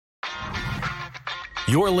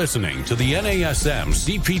You're listening to the NASM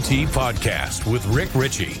CPT podcast with Rick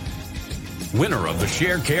Ritchie, winner of the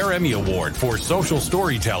Sharecare Emmy Award for Social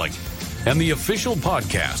Storytelling and the official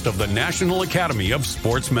podcast of the National Academy of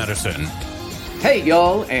Sports Medicine. Hey,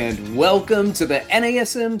 y'all, and welcome to the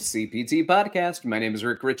NASM CPT podcast. My name is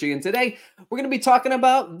Rick Ritchie, and today we're going to be talking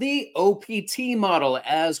about the OPT model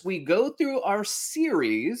as we go through our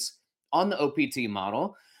series on the OPT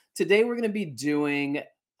model. Today, we're going to be doing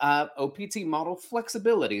OPT model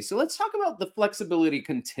flexibility. So let's talk about the flexibility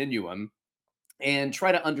continuum and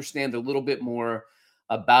try to understand a little bit more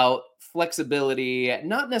about flexibility,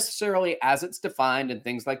 not necessarily as it's defined and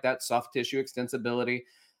things like that, soft tissue extensibility,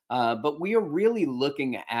 but we are really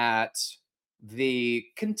looking at the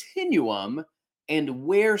continuum and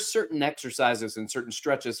where certain exercises and certain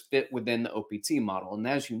stretches fit within the OPT model. And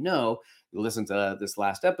as you know, you listen to this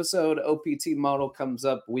last episode, OPT model comes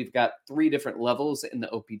up. We've got 3 different levels in the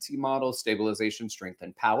OPT model: stabilization, strength,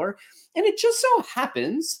 and power. And it just so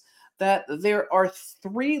happens that there are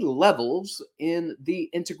 3 levels in the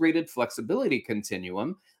integrated flexibility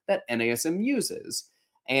continuum that NASM uses.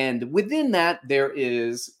 And within that, there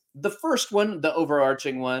is the first one, the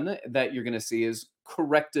overarching one that you're going to see is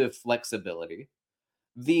corrective flexibility.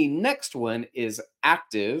 The next one is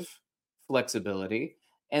active flexibility.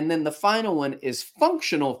 And then the final one is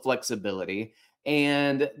functional flexibility.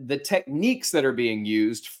 And the techniques that are being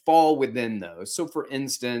used fall within those. So for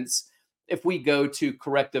instance, if we go to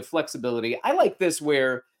corrective flexibility, I like this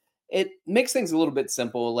where it makes things a little bit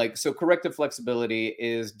simple. So corrective flexibility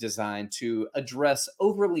is designed to address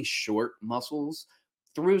overly short muscles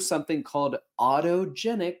through something called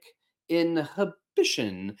autogenic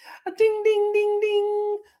inhibition. A ding, ding, ding, ding.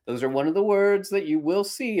 Those are one of the words that you will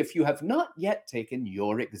see if you have not yet taken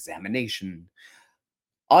your examination.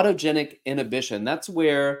 Autogenic inhibition, that's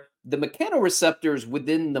where the mechanoreceptors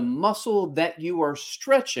within the muscle that you are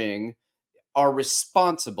stretching are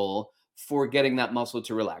responsible for getting that muscle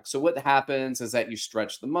to relax. So what happens is that you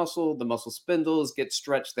stretch the muscle spindles get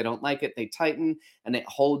stretched, they don't like it, they tighten, and it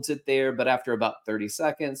holds it there. But after about 30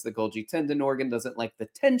 seconds, the Golgi tendon organ doesn't like the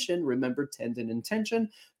tension. Remember, tendon and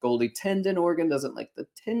tension. Golgi tendon organ doesn't like the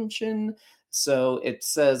tension. So it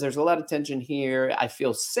says, there's a lot of tension here. I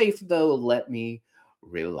feel safe though, let me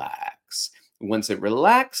relax. Once it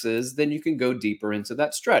relaxes, then you can go deeper into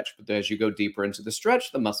that stretch. But as you go deeper into the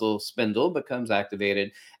stretch, the muscle spindle becomes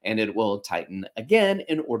activated and it will tighten again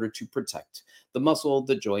in order to protect the muscle,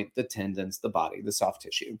 the joint, the tendons, the body, the soft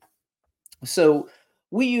tissue. So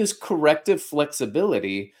we use corrective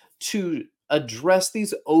flexibility to address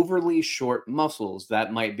these overly short muscles.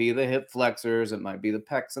 That might be the hip flexors, it might be the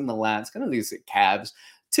pecs and the lats, kind of these calves.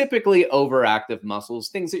 Typically overactive muscles,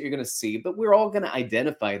 things that you're going to see, but we're all going to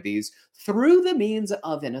identify these through the means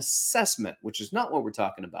of an assessment, which is not what we're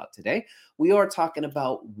talking about today. We are talking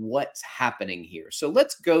about what's happening here. So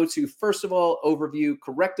let's go to, first of all, overview.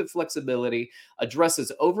 Corrective flexibility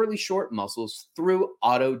addresses overly short muscles through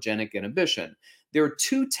autogenic inhibition. There are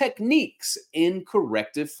 2 techniques in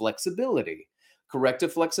corrective flexibility.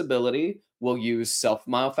 Corrective flexibility will use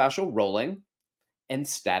self-myofascial rolling and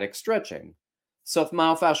static stretching.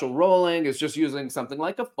 Self-myofascial rolling is just using something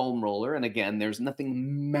like a foam roller. And again, there's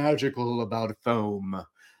nothing magical about foam.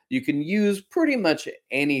 You can use pretty much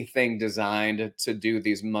anything designed to do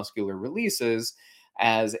these muscular releases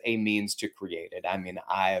as a means to create it. I mean,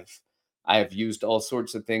 I've used all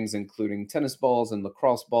sorts of things, including tennis balls and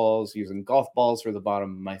lacrosse balls, using golf balls for the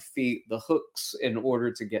bottom of my feet, the hooks in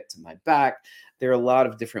order to get to my back. There are a lot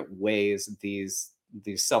of different ways these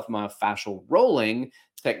self-myofascial rolling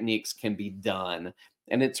techniques can be done.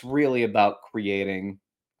 And it's really about creating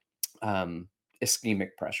ischemic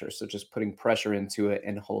pressure. So just putting pressure into it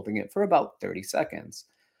and holding it for about 30 seconds.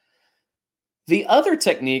 The other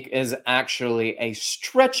technique is actually a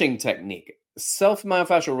stretching technique.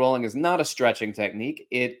 Self-myofascial rolling is not a stretching technique.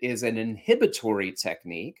 It is an inhibitory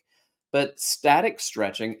technique. But static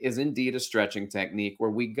stretching is indeed a stretching technique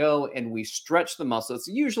where we go and we stretch the muscle. It's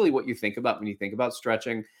usually what you think about when you think about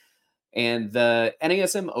stretching. And the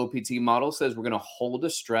NASM OPT model says we're going to hold a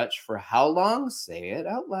stretch for how long? Say it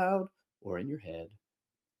out loud or in your head.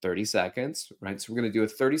 30 seconds, right? So we're going to do a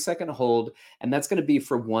 30-second hold, and that's going to be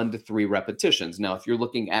for 1 to 3 repetitions. Now, if you're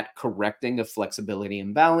looking at correcting a flexibility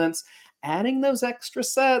imbalance, adding those extra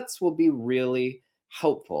sets will be really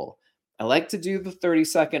helpful. I like to do the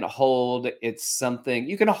 30-second hold. It's something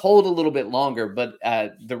you can hold a little bit longer, but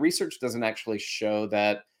the research doesn't actually show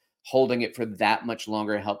that holding it for that much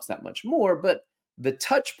longer helps that much more, but the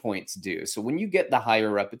touch points do. So when you get the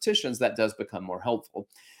higher repetitions, that does become more helpful.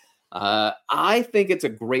 I think it's a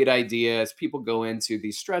great idea as people go into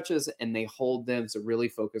these stretches and they hold them to really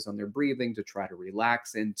focus on their breathing to try to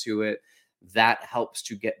relax into it. That helps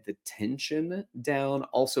to get the tension down.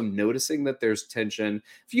 Also, noticing that there's tension.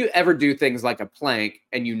 If you ever do things like a plank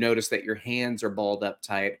and you notice that your hands are balled up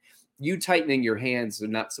tight, you tightening your hands are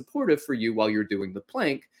not supportive for you while you're doing the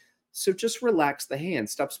plank. So just relax the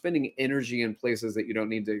hands. Stop spending energy in places that you don't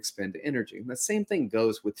need to expend energy. And the same thing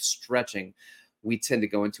goes with stretching. We tend to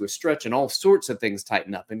go into a stretch and all sorts of things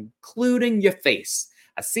tighten up, including your face.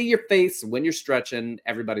 I see your face when you're stretching.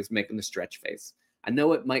 Everybody's making the stretch face. I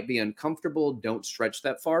know it might be uncomfortable. Don't stretch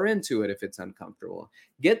that far into it if it's uncomfortable.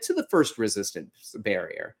 Get to the first resistance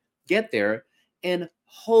barrier. Get there and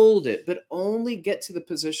hold it, but only get to the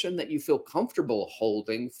position that you feel comfortable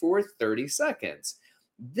holding for 30 seconds.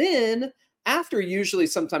 Then, after usually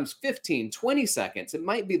sometimes 15, 20 seconds, it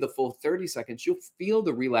might be the full 30 seconds, you'll feel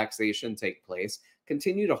the relaxation take place.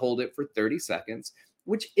 Continue to hold it for 30 seconds,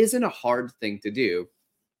 which isn't a hard thing to do,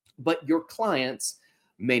 but your clients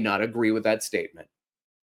may not agree with that statement.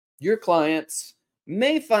 Your clients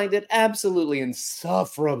may find it absolutely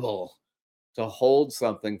insufferable to hold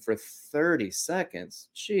something for 30 seconds.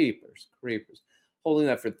 Jeepers creepers. Holding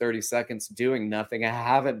that for 30 seconds, doing nothing. I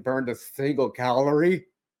haven't burned a single calorie.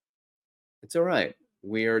 It's all right.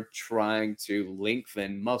 We are trying to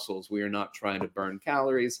lengthen muscles. We are not trying to burn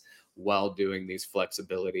calories while doing these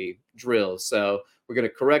flexibility drills. So we're going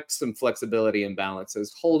to correct some flexibility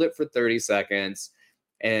imbalances. Hold it for 30 seconds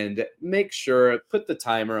and make sure, put the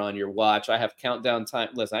timer on your watch. I have countdown time.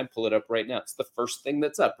 Listen, I pull it up right now. It's the first thing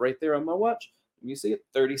that's up right there on my watch. You see it,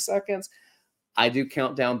 30 seconds. I do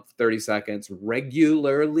count down 30 seconds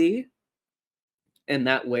regularly. And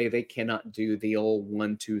that way they cannot do the old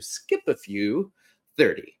 1, 2, skip a few,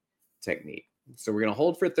 30 technique. So we're going to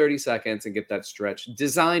hold for 30 seconds and get that stretch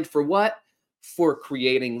designed for what? For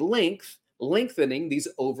creating length, lengthening these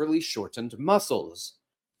overly shortened muscles.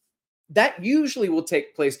 That usually will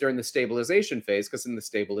take place during the stabilization phase, because in the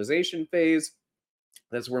stabilization phase,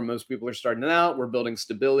 that's where most people are starting out. We're building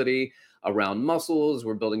stability around muscles.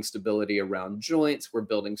 We're building stability around joints. We're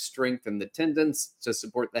building strength in the tendons to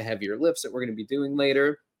support the heavier lifts that we're going to be doing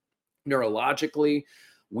later. Neurologically,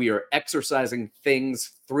 we are exercising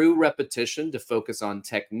things through repetition to focus on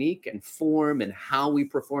technique and form and how we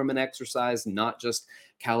perform an exercise, not just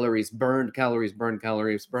calories burned, calories burned,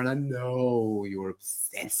 calories burned. I know you're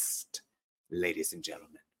obsessed, ladies and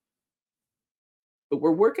gentlemen. But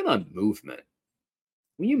we're working on movement.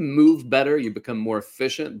 When you move better, you become more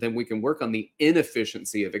efficient, then we can work on the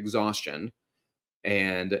inefficiency of exhaustion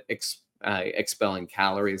and expelling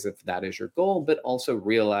calories if that is your goal, but also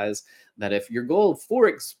realize that if your goal for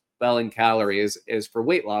expelling calories is for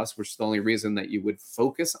weight loss, which is the only reason that you would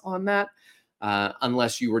focus on that,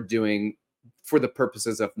 unless you were doing for the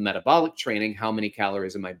purposes of metabolic training, how many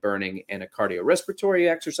calories am I burning in a cardiorespiratory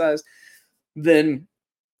exercise, then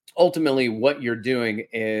ultimately what you're doing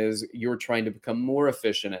is you're trying to become more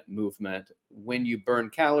efficient at movement. When you burn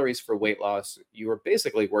calories for weight loss, you are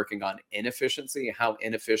basically working on inefficiency. How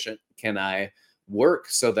inefficient can I work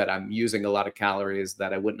so that I'm using a lot of calories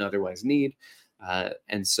that I wouldn't otherwise need?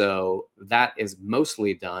 And so that is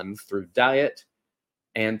mostly done through diet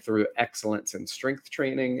and through excellence in strength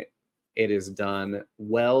training. It is done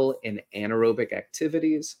well in anaerobic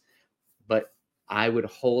activities, but I would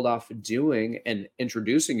hold off doing and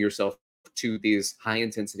introducing yourself to these high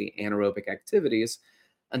intensity anaerobic activities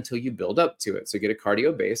until you build up to it. So get a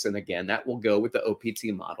cardio base. And again, that will go with the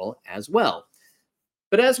OPT model as well.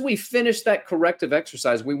 But as we finish that corrective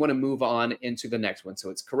exercise, we want to move on into the next one. So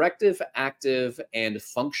it's corrective, active, and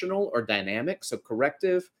functional or dynamic. So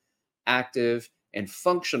corrective, active, and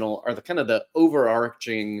functional are the kind of the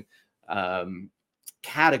overarching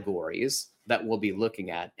categories that we'll be looking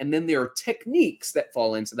at. And then there are techniques that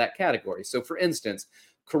fall into that category. So for instance,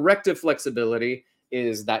 corrective flexibility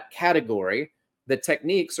is that category. The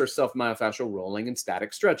techniques are self-myofascial rolling and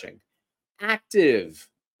static stretching. Active,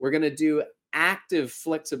 we're going to do active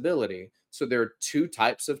flexibility. So there are two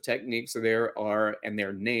types of techniques. So there are, and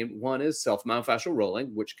they're named, one is self-myofascial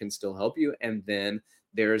rolling, which can still help you. And then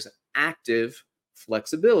there's active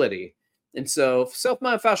flexibility. And so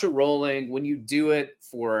self-myofascial rolling, when you do it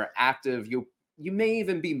for active, you may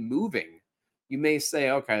even be moving. You may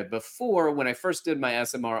say, okay, before when I first did my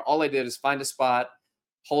SMR, all I did is find a spot,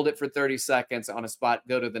 hold it for 30 seconds on a spot,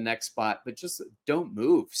 go to the next spot, but just don't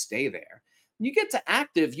move, stay there. When you get to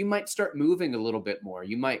active, you might start moving a little bit more.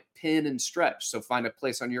 You might pin and stretch. So find a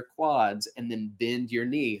place on your quads and then bend your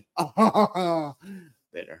knee. Oh,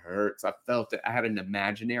 it hurts. I felt it. I had an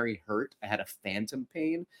imaginary hurt. I had a phantom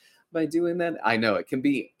pain by doing that. I know it can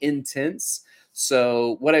be intense.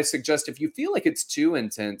 So what I suggest, if you feel like it's too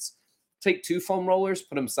intense, take two foam rollers,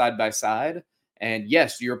 put them side by side. And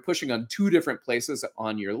yes, you're pushing on two different places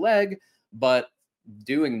on your leg, but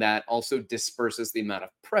doing that also disperses the amount of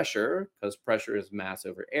pressure because pressure is mass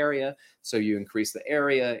over area. So you increase the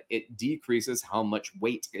area, it decreases how much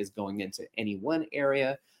weight is going into any one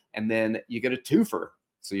area. And then you get a twofer.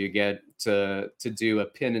 So you get to do a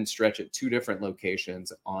pin and stretch at two different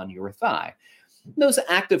locations on your thigh. Those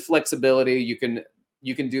active flexibility, you can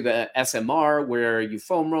do the SMR where you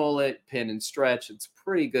foam roll it, pin and stretch. It's a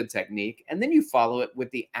pretty good technique. And then you follow it with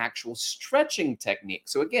the actual stretching technique.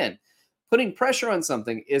 So again, putting pressure on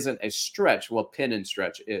something isn't a stretch. Well, pin and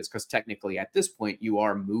stretch is, because technically at this point you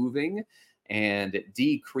are moving and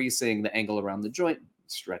decreasing the angle around the joint,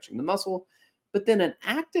 stretching the muscle. But then an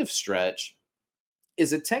active stretch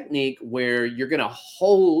is a technique where you're going to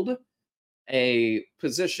hold a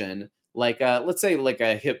position like let's say like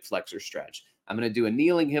a hip flexor stretch. I'm going to do a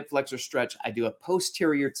kneeling hip flexor stretch. I do a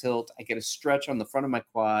posterior tilt. I get a stretch on the front of my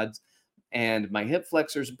quads and my hip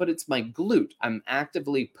flexors, but it's my glute. I'm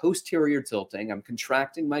actively posterior tilting. I'm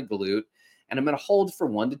contracting my glute, and I'm going to hold for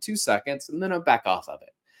 1 to 2 seconds, and then I'll back off of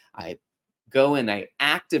it. I go and I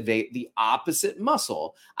activate the opposite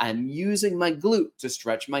muscle. I'm using my glute to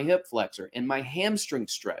stretch my hip flexor and my hamstring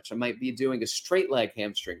stretch. I might be doing a straight leg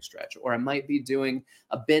hamstring stretch, or I might be doing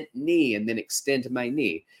a bent knee and then extend my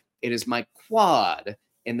knee. It is my quad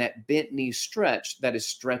in that bent knee stretch that is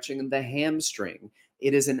stretching the hamstring.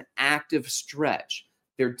 It is an active stretch.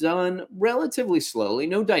 They're done relatively slowly,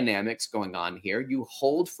 no dynamics going on here. You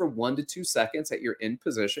hold for 1 to 2 seconds at your in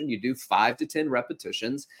position. You do 5 to 10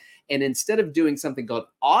 repetitions. And instead of doing something called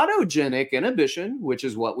autogenic inhibition, which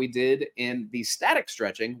is what we did in the static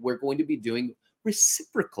stretching, we're going to be doing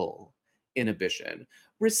reciprocal inhibition.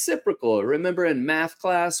 Reciprocal. Remember in math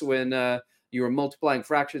class when you were multiplying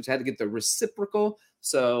fractions, you had to get the reciprocal.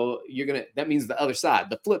 So that means the other side,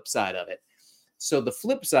 the flip side of it. So the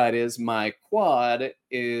flip side is my quad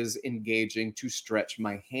is engaging to stretch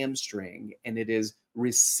my hamstring, and it is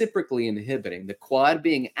reciprocally inhibiting. The quad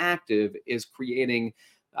being active is creating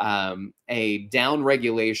a down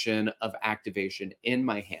regulation of activation in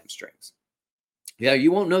my hamstrings. Yeah,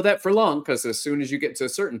 you won't know that for long, because as soon as you get to a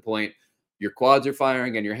certain point, your quads are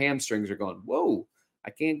firing and your hamstrings are going, whoa, I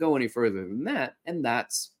can't go any further than that. And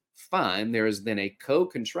that's fine. There is then a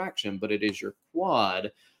co-contraction, but it is your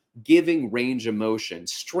quad giving range of motion,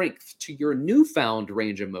 strength to your newfound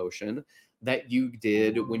range of motion that you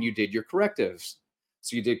did when you did your correctives.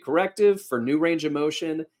 So you did corrective for new range of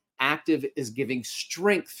motion. Active is giving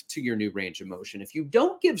strength to your new range of motion. If you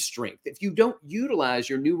don't give strength, if you don't utilize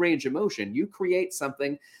your new range of motion, you create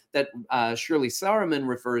something that Shirley Sahrmann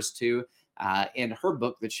refers to in her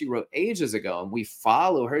book that she wrote ages ago. And we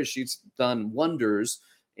follow her. She's done wonders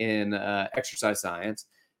in exercise science,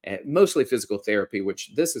 mostly physical therapy,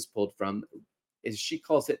 which this is pulled from. Is she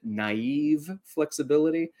calls it naive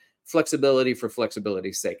flexibility for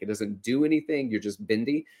flexibility's sake. It doesn't do anything. You're just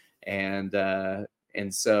bendy.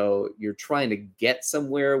 And so you're trying to get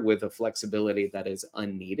somewhere with a flexibility that is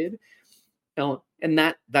unneeded.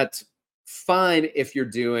 And that's fine if you're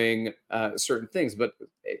doing certain things, but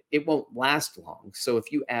it won't last long. So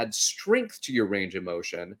if you add strength to your range of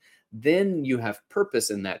motion, then you have purpose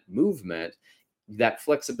in that movement. That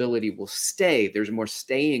flexibility will stay. There's more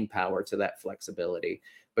staying power to that flexibility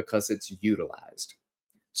because it's utilized.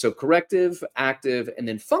 So corrective, active, and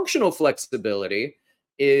then functional flexibility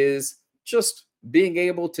is just being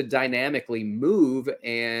able to dynamically move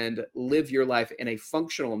and live your life in a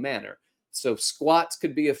functional manner. So squats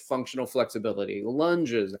could be a functional flexibility,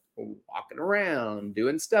 lunges, walking around,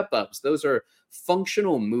 doing step-ups. Those are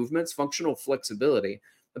functional movements, functional flexibility.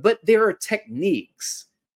 But there are techniques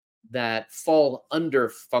that fall under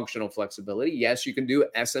functional flexibility. Yes, you can do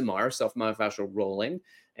SMR, self-myofascial rolling,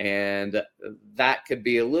 and that could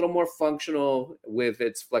be a little more functional with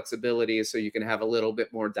its flexibility, so you can have a little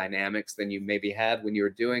bit more dynamics than you maybe had when you were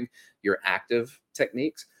doing your active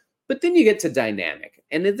techniques. But then you get to dynamic,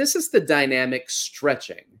 and this is the dynamic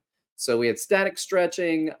stretching. So we had static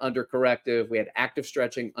stretching under corrective, we had active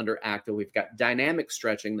stretching under active, we've got dynamic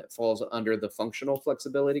stretching that falls under the functional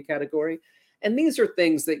flexibility category. And these are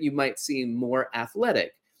things that you might see more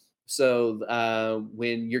athletic. So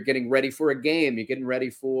when you're getting ready for a game, you're getting ready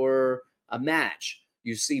for a match,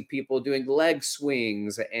 you see people doing leg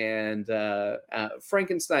swings and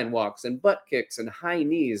Frankenstein walks and butt kicks and high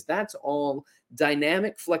knees. That's all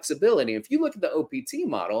dynamic flexibility. If you look at the OPT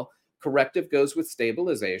model, corrective goes with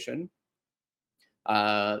stabilization.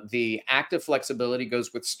 The active flexibility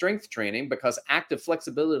goes with strength training, because active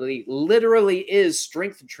flexibility literally is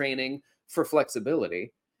strength training for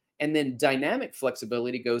flexibility. And then dynamic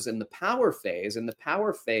flexibility goes in the power phase. And the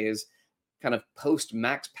power phase, kind of post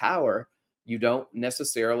max power, you don't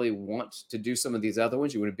necessarily want to do some of these other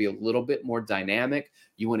ones. You want to be a little bit more dynamic.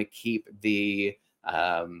 You want to keep the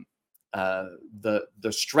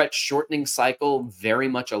stretch shortening cycle very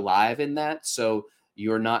much alive in that. So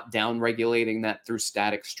you're not down regulating that through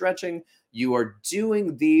static stretching. You are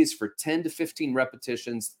doing these for 10 to 15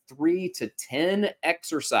 repetitions, 3 to 10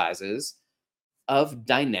 exercises of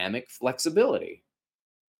dynamic flexibility.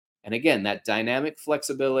 And again, that dynamic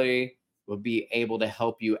flexibility will be able to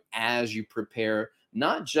help you as you prepare,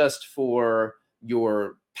 not just for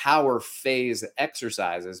your power phase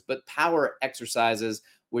exercises, but power exercises,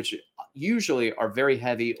 which usually are very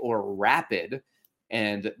heavy or rapid.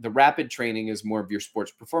 And the rapid training is more of your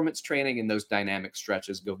sports performance training, and those dynamic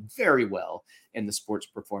stretches go very well in the sports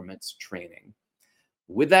performance training.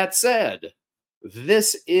 With that said,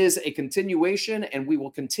 this is a continuation, and we will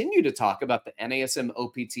continue to talk about the NASM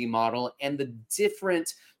OPT model and the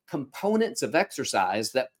different components of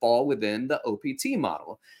exercise that fall within the OPT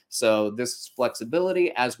model. So this is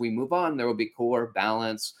flexibility. As we move on, there will be core,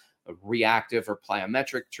 balance, reactive or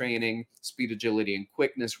plyometric training, speed, agility, and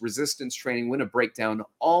quickness, resistance training. We're going to break down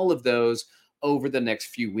all of those over the next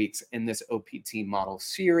few weeks in this OPT model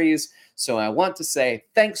series. So I want to say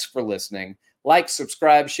thanks for listening. Like,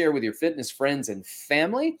 subscribe, share with your fitness friends and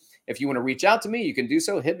family. If you want to reach out to me, you can do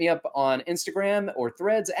so. Hit me up on Instagram or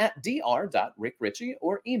Threads at dr.rickritchie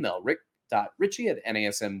or email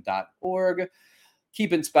rick.ritchie@nasm.org.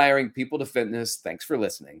 Keep inspiring people to fitness. Thanks for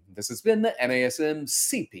listening. This has been the NASM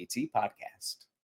CPT Podcast.